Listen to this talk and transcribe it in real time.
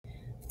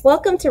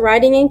Welcome to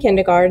Writing in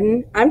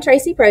Kindergarten. I'm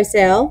Tracy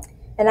Prosell.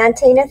 And I'm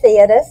Tina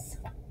Theodis.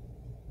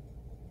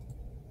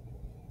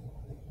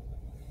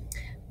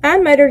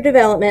 Fine motor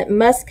development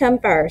must come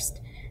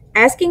first.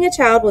 Asking a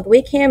child with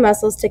weak hand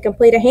muscles to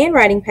complete a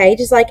handwriting page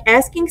is like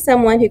asking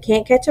someone who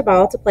can't catch a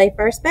ball to play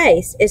first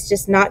base. It's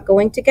just not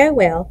going to go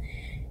well.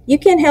 You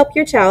can help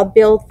your child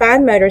build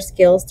fine motor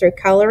skills through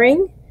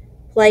coloring,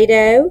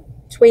 Play-Doh,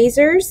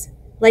 tweezers,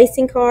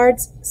 lacing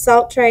cards,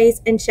 salt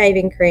trays, and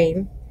shaving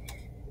cream.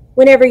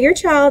 Whenever your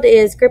child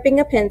is gripping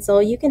a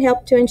pencil, you can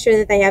help to ensure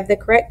that they have the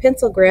correct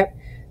pencil grip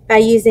by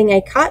using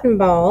a cotton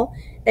ball.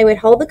 They would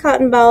hold the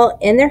cotton ball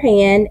in their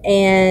hand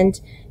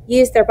and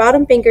use their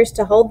bottom fingers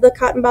to hold the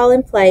cotton ball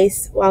in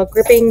place while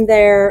gripping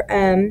their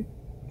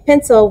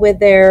pencil with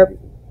their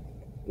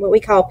what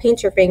we call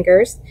pincher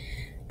fingers,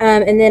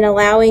 and then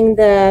allowing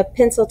the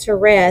pencil to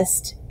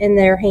rest in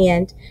their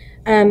hand.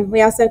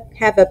 We also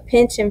have a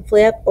pinch and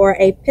flip or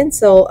a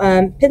pencil.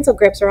 Pencil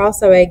grips are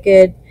also a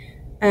good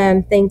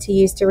thing to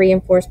use to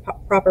reinforce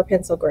proper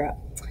pencil grip.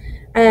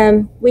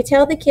 We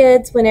tell the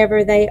kids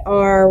whenever they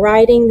are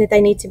writing that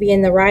they need to be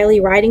in the Riley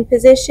writing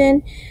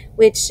position,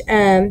 which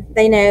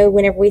they know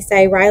whenever we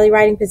say Riley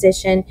writing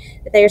position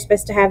that they are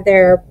supposed to have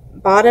their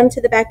bottom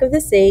to the back of the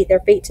seat,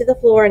 their feet to the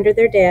floor under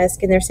their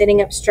desk, and they're sitting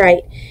up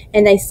straight,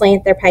 and they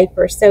slant their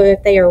paper. So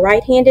if they are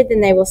right-handed, then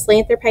they will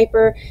slant their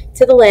paper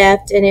to the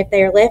left, and if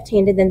they are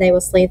left-handed, then they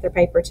will slant their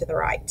paper to the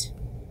right.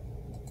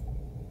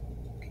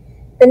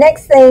 The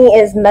next thing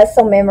is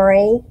muscle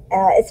memory.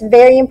 It's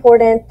very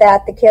important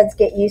that the kids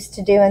get used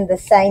to doing the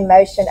same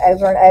motion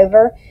over and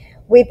over.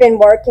 We've been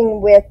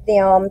working with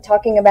them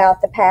talking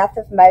about the path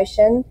of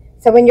motion.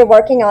 So when you're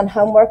working on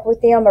homework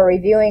with them or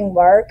reviewing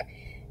work,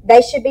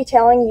 they should be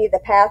telling you the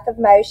path of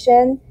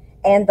motion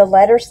and the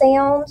letter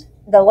sound,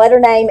 the letter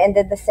name, and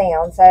then the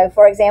sound. So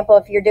for example,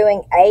 if you're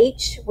doing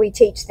H, we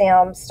teach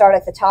them start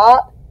at the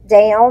top,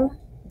 down,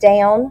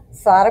 down,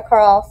 slide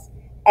across,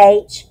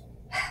 H.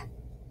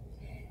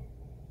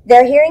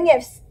 They're hearing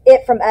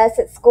it from us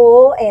at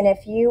school, and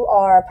if you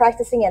are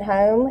practicing at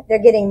home, they're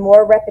getting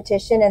more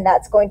repetition, and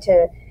that's going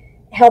to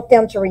help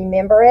them to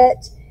remember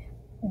it.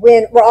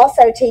 When we're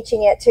also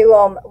teaching it to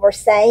them, we're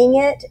saying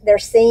it, they're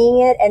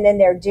seeing it, and then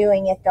they're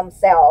doing it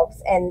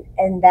themselves, and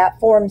that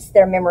forms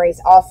their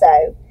memories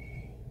also.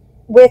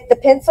 With the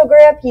pencil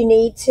grip, you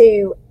need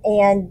to,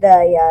 and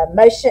the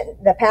motion,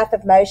 the path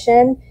of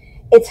motion,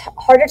 it's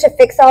harder to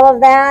fix all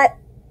of that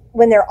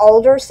when they're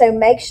older, so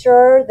make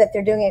sure that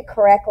they're doing it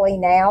correctly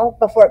now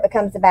before it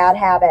becomes a bad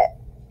habit.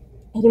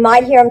 You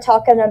might hear them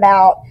talking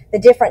about the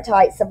different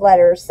types of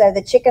letters. So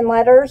the chicken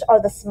letters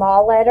are the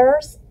small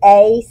letters,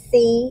 A,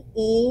 C,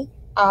 E,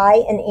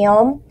 I, and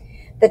M.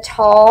 The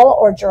tall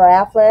or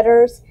giraffe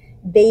letters,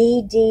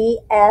 B, D,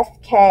 F,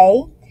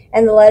 K.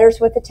 And the letters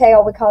with the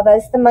tail, we call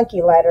those the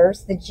monkey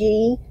letters, the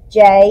G,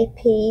 J,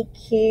 P,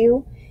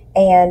 Q,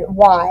 and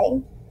Y.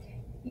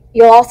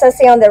 You'll also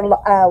see on their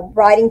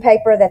writing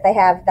paper that they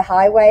have the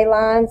highway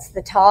lines,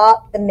 the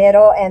top, the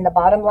middle, and the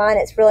bottom line.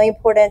 It's really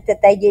important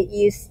that they get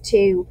used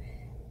to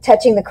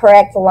touching the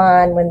correct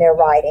line when they're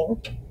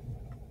writing.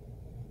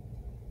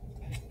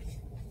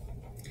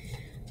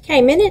 Okay,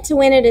 Minute to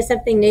Win It is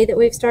something new that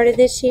we've started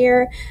this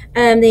year.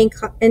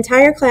 The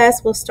entire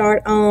class will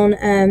start on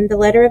the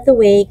letter of the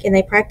week, and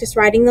they practice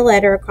writing the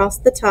letter across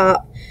the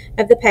top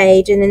of the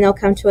page, and then they'll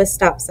come to a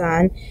stop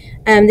sign.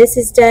 This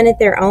is done at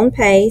their own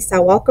pace.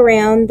 I'll walk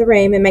around the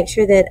room and make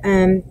sure that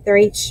they're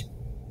each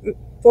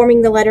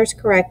forming the letters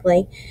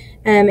correctly.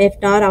 If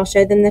not, I'll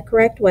show them the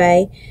correct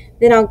way.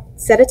 Then I'll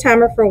set a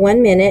timer for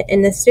 1 minute,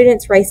 and the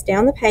students race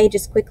down the page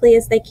as quickly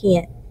as they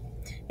can.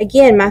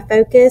 Again, my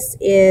focus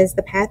is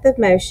the path of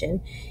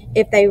motion.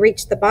 If they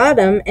reach the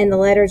bottom and the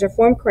letters are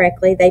formed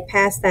correctly, they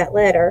pass that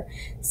letter.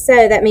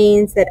 So that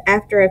means that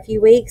after a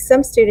few weeks,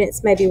 some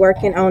students may be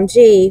working on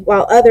G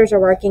while others are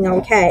working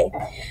on K.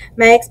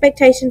 My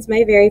expectations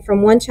may vary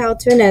from one child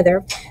to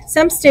another.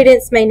 Some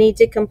students may need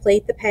to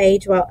complete the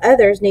page while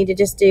others need to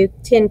just do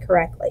 10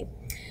 correctly.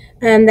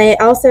 They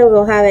also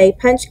will have a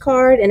punch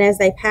card, and as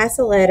they pass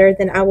a letter,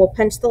 then I will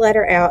punch the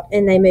letter out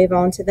and they move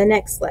on to the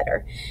next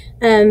letter.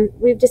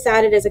 We've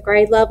decided as a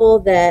grade level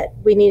that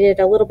we needed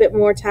a little bit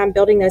more time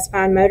building those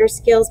fine motor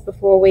skills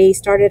before we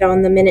started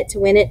on the Minute to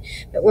Win It.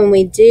 But when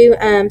we do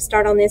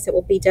start on this, it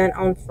will be done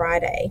on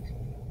Friday.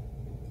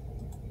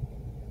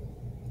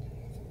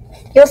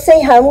 You'll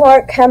see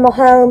homework come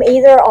home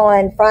either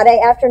on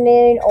Friday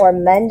afternoon or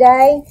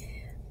Monday.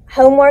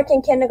 Homework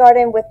in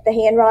kindergarten with the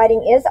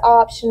handwriting is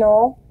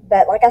optional,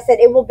 but like I said,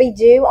 it will be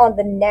due on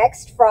the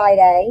next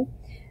Friday.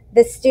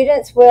 The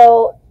students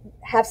will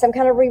have some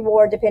kind of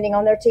reward depending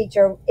on their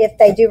teacher if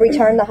they do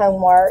return the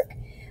homework.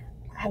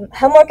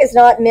 Homework is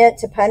not meant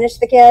to punish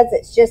the kids.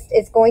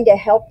 It's going to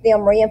help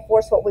them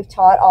reinforce what we've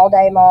taught all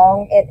day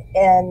long.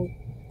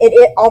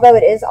 Although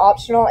it is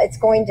optional, it's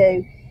going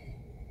to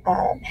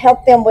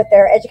help them with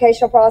their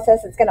educational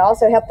process. It's going to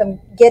also help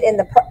them get in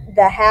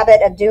the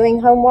habit of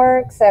doing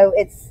homework. So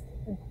it's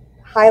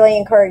highly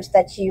encouraged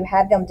that you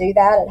have them do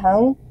that at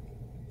home.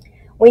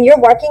 When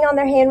you're working on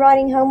their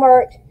handwriting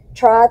homework,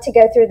 try to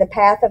go through the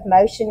path of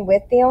motion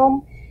with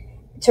them.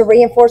 to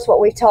reinforce what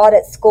we've taught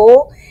at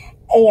school.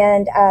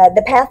 And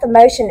the path of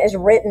motion is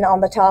written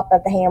on the top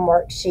of the hand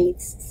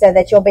worksheets so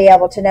that you'll be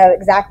able to know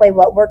exactly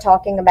what we're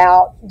talking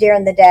about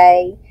during the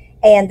day.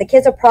 And the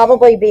kids will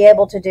probably be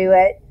able to do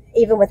it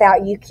even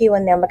without you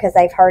cueing them because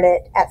they've heard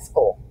it at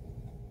school.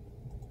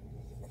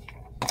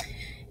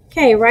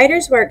 Okay,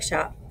 Writer's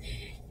Workshop.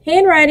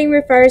 Handwriting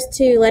refers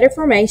to letter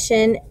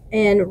formation,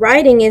 and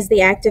writing is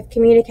the act of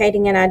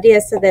communicating an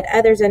idea so that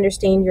others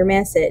understand your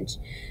message.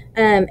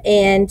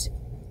 And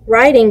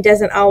writing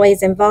doesn't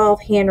always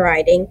involve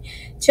handwriting.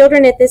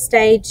 Children at this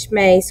stage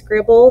may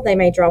scribble, they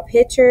may draw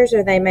pictures,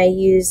 or they may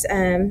use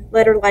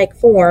letter-like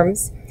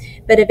forms,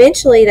 but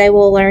eventually they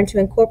will learn to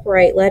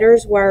incorporate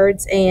letters,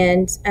 words,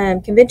 and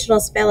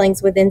conventional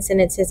spellings within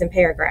sentences and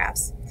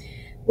paragraphs.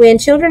 When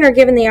children are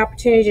given the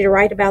opportunity to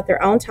write about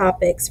their own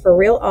topics for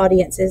real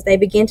audiences, they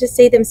begin to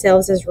see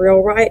themselves as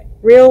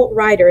real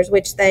writers,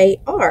 which they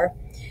are.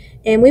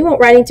 And we want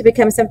writing to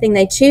become something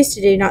they choose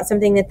to do, not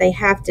something that they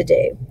have to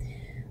do.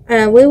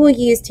 We will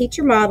use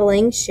teacher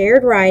modeling,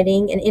 shared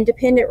writing, and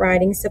independent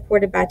writing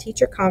supported by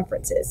teacher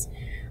conferences.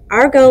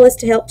 Our goal is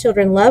to help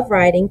children love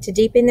writing, to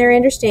deepen their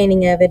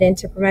understanding of it, and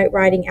to promote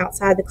writing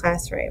outside the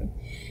classroom.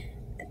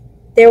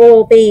 There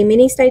will be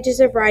many stages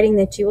of writing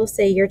that you will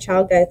see your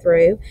child go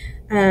through.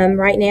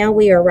 Right now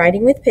we are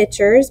writing with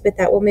pictures, but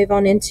that will move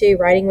on into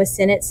writing with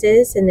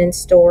sentences and then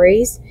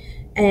stories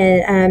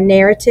and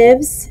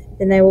narratives.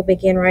 Then they will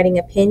begin writing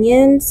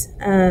opinions,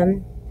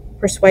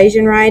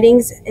 persuasion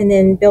writings, and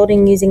then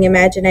building using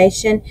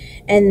imagination,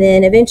 and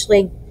then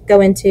eventually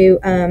go into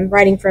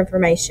writing for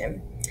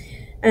information.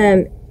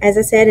 As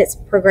I said, it's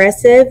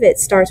progressive. It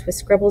starts with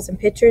scribbles and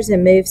pictures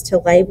and moves to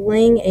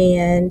labeling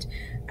and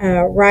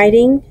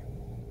writing,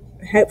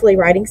 hopefully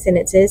writing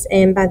sentences,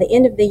 and by the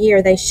end of the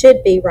year they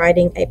should be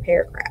writing a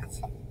paragraph.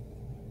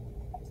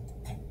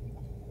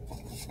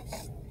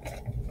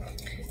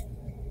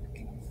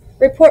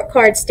 Report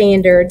card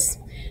standards.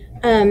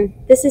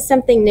 This is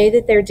something new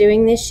that they're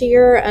doing this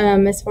year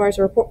as far as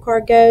a report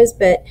card goes,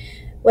 but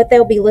what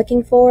they'll be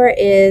looking for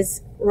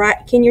is,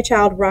 can your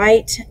child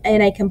write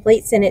in a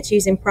complete sentence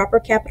using proper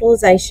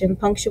capitalization,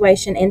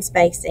 punctuation, and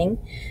spacing?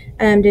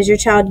 Does your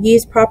child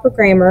use proper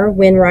grammar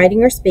when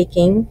writing or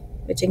speaking,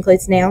 which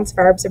includes nouns,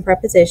 verbs, and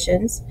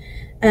prepositions?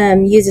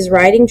 Uses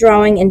writing,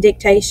 drawing, and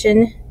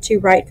dictation to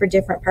write for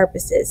different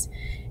purposes.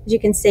 As you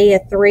can see, a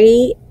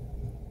 3,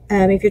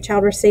 if your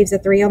child receives a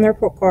 3 on their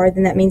report card,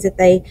 then that means that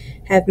they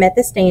have met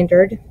the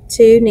standard.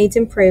 2 needs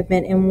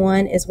improvement, and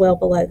 1 is well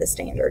below the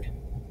standard.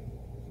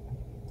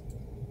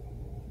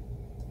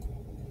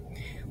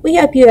 We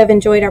hope you have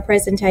enjoyed our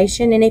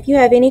presentation, and if you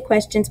have any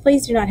questions,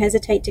 please do not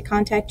hesitate to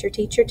contact your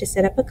teacher to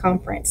set up a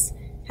conference.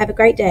 Have a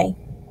great day.